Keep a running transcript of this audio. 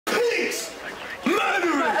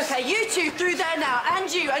you two through there now,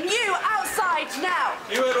 and you outside now.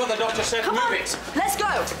 You heard what the doctor said. Come on, let's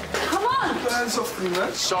go. Come on. Hands off me,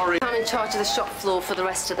 man. Sorry. I'm in charge of the shop floor for the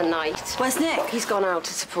rest of the night. Where's Nick? He's gone out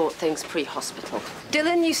to support things pre-hospital.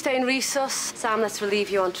 Dylan, you stay in resus. Sam, let's relieve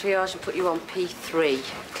you on triage and put you on P3.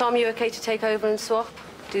 Clom, you okay to take over and swap?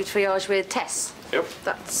 Do triage with Tess? Yep.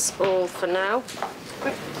 That's all for now.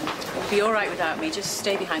 You'll be all right without me. Just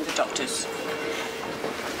stay behind the doctors.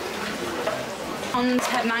 On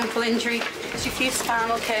head and ankle injury. There's your few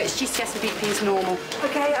spinal curves. GCS and BP is normal.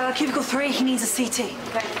 Okay, cubicle 3, he needs a CT.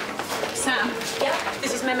 Okay. Sam? Yeah?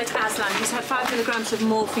 This is Mehmet Aslan. He's had 5 milligrams of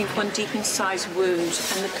morphine for one deep incised wound, and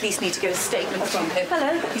the police need to get a statement from him.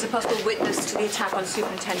 Hello. He's a possible witness to the attack on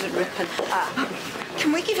Superintendent Rippon.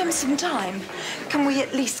 Can we give him some time? Can we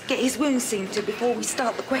at least get his wound seen to before we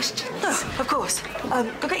start the questions? Oh, of course.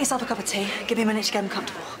 Go get yourself a cup of tea. Give me a minute to get him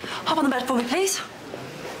comfortable. Hop on the bed for me, please.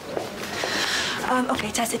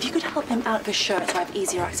 Okay, Tess, if you could help him out of his shirt so I have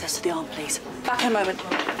easier access to the arm, please. Back in a moment.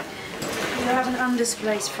 You have an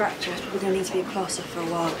undisplaced fracture. We're going to need to be a plaster for a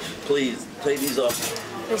while. Please, take these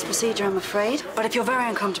off. This procedure, I'm afraid. But if you're very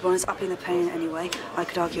uncomfortable and it's upping the pain anyway, I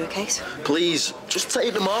could argue a case. Please, just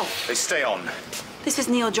take them off. They stay on. This is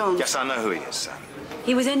Neil Johns. Yes, I know who he is, Sam.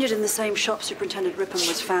 He was injured in the same shop Superintendent Rippon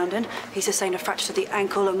was found in. He sustained a fracture to the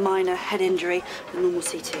ankle, a minor head injury, a normal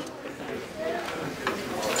CT.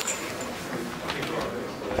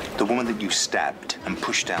 The woman that you stabbed and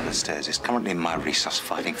pushed down the stairs is currently in my resus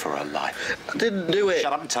fighting for her life. I didn't do it.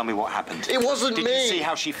 Shut up and tell me what happened. It wasn't me. Did you see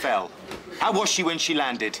how she fell? How was she when she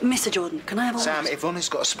landed? Mr. Jordan, can I have a Sam, word? if Ronnie's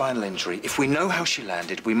got a spinal injury, if we know how she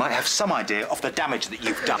landed, we might have some idea of the damage that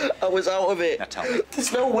you've done. I was out of it. Now tell me.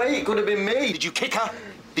 There's no way it could have been me. Did you kick her?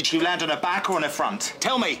 Did she land on her back or on her front?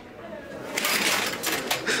 Tell me.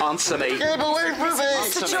 Answer me. Get away from me.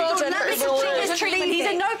 Mr. Jordan, let me complete his treatment. He's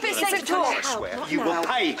in no fit state to talk. I swear, you will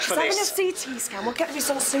pay for He's this. having a CT scan. We'll get the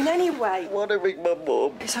results soon anyway. I want to ring my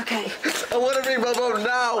mum. It's okay. I want to ring my mum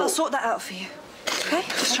now. I'll sort that out for you. Okay?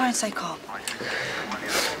 Just try and stay calm.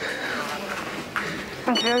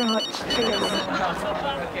 Thank you very much.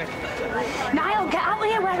 Niall, get out of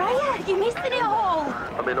here. Where are you? You missed it all.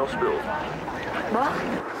 I'm in hospital. What?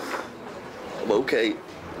 I'm okay.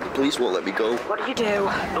 The police won't let me go. What did you do?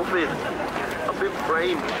 Nothing. I've been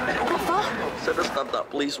framed. What for? Said I stabbed that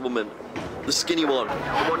policewoman. The skinny one.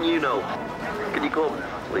 The one you know. Can you come,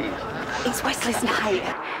 please? It's Wesley's night.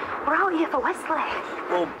 We're out here for Wesley.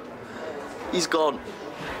 Mum, he's gone.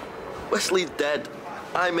 Wesley's dead.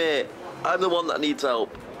 I'm here. I'm the one that needs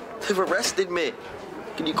help. They've arrested me.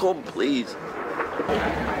 Can you come, please?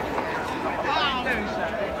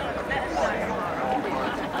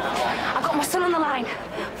 I've got my son on the line.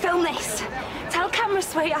 Film this. Tell camera,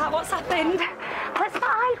 sweetheart, what's happened. Let's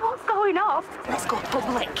find what's going on. Let's go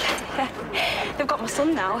public. They've got my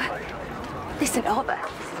son now. This isn't over.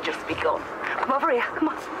 This has just begun. Come over here. Come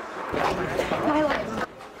on. Nyla.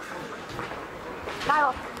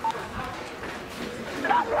 Nyla.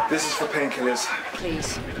 This is for painkillers.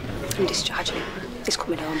 Please, I'm discharging him. He's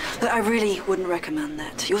coming home. Look, I really wouldn't recommend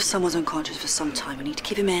that. Your son was unconscious for some time. We need to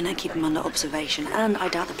keep him in and keep him under observation. And I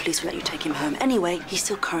doubt the police will let you take him home. Anyway, he's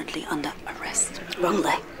still currently under arrest.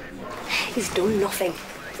 Wrongly. He's done nothing.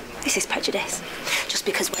 This is prejudice. Just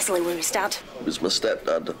because Wesley were his dad. It was my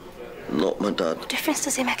stepdad, not my dad. What difference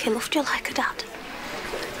does it make he loved you like a dad?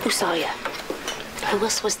 Who saw you? Who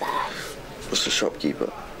else was there? What's the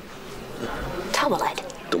shopkeeper? Towelhead.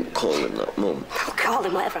 Don't call him that, Mum. I'll call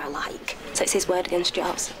him whatever I like. So it's his word against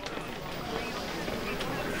yours.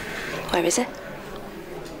 Where is he?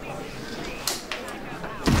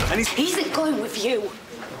 And He isn't going with you.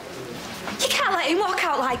 You can't let him walk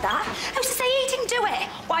out like that. Who's to say he didn't do it?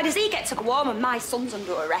 Why does he get to go home and my son's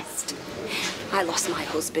under arrest? I lost my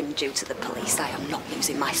husband due to the police. I am not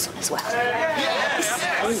losing my son as well. This is the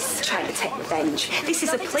police trying to take revenge. This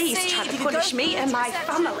is the police trying to punish me and my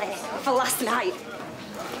family for last night.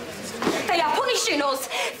 They are punishing us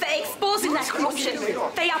for exposing their corruption.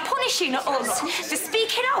 They are punishing us for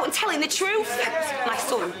speaking out and telling the truth. My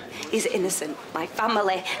son is innocent. My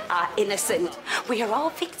family are innocent. We are all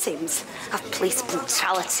victims of police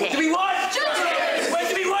brutality. What do we want? Justice! When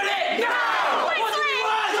do we want it? Now! What do we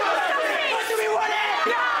want? What do we want it?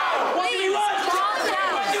 Now! What do we want?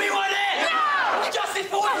 What do we want it? Now! Justice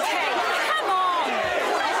for what? Okay, come on.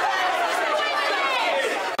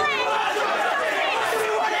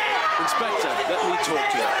 Inspector, let me talk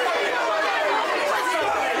to you.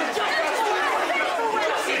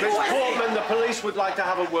 Miss Portman, the police would like to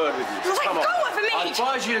have a word with you. Let Come on. go of me. I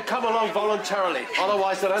advise you to come along voluntarily.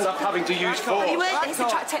 Otherwise, they'll end up having to use force. You heard this? They're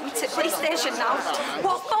trying to take me to the police station now.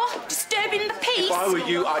 What for? Disturb disturbing the peace. If I were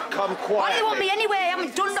you, I'd come quietly. Why do you want me anyway? I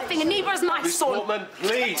haven't done nothing, and neither has my Miss son. Portman,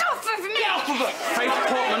 please. Get off of me! Get off of her! Faith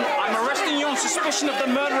Portman, I'm arresting you on suspicion of the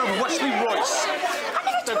murder of Wesley Royce.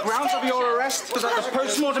 The grounds of your arrest is that the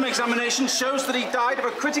post-mortem examination shows that he died of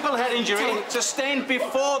a critical head injury sustained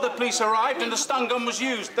before the police arrived and the stun gun was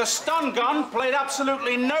used. The stun gun played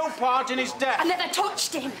absolutely no part in his death. I never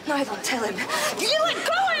touched him. No, don't tell him. You let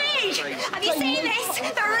go of me! Have you seen this?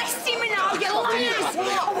 They're arresting me now, you liars!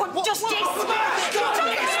 I want justice!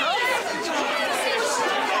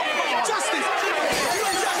 Justice!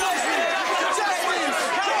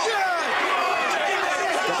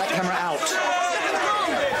 Get that camera out.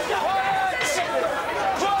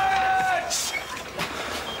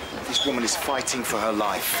 This woman is fighting for her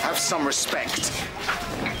life. Have some respect.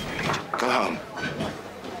 Go home.